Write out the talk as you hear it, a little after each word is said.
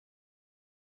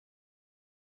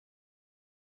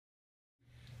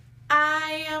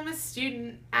I am a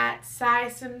student at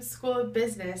Syms School of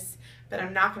Business, but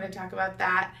I'm not going to talk about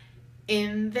that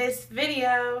in this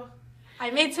video.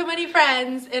 I made so many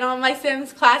friends in all my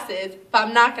Sims classes, but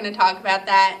I'm not going to talk about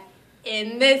that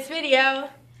in this video.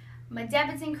 My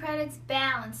debits and credits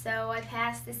balanced, so I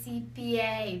passed the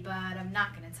CPA, but I'm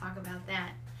not going to talk about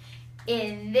that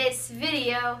in this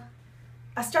video.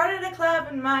 I started a club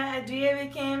and my idea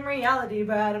became reality,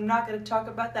 but I'm not going to talk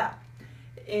about that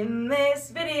in this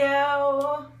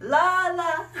video. La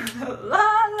la, la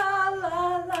la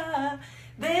la la.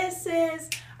 This is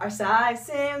our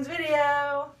Syms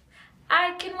video.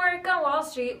 I can work on Wall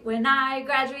Street when I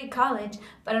graduate college,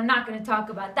 but I'm not going to talk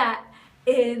about that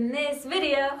in this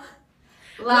video.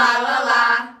 La la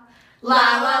la,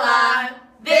 la la la.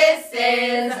 This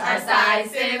is our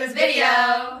Syms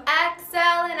video.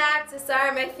 Excel and Access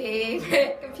are my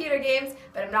favorite computer games,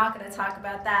 but I'm not going to talk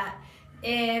about that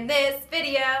in this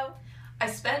video. I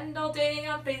spend all day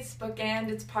on Facebook and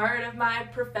it's part of my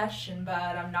profession, but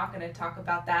I'm not going to talk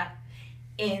about that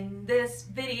in this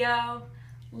video.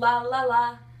 La la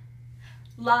la,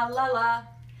 la la la.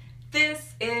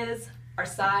 This is our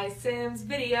Syms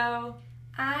video.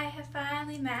 I have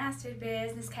finally mastered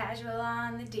business casual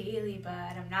on the daily, but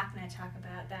I'm not going to talk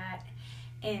about that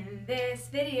in this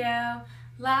video.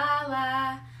 La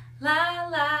la, la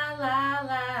la la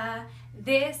la.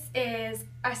 This is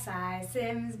our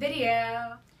Syms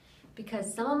video.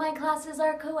 Because some of my classes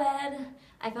are co-ed,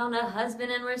 I found a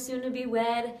husband and we're soon to be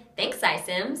wed. Thanks,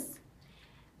 Sims.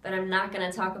 But I'm not going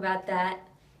to talk about that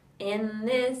in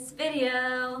this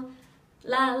video.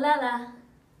 La la la.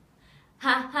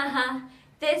 Ha ha ha.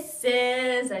 This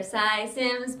is our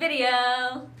Syms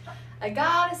video. I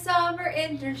got a summer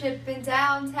internship in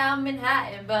downtown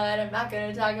Manhattan, but I'm not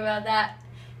going to talk about that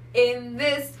in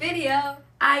this video.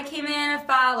 I came in a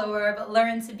follower, but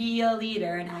learned to be a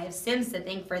leader, and I have Sims to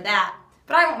thank for that.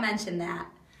 But I won't mention that.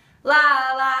 La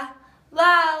la,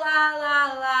 la la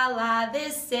la la la.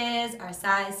 This is our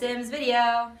Syms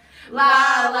video.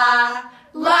 La la,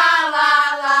 la la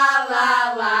la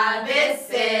la la. This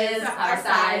is our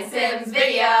Syms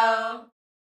video.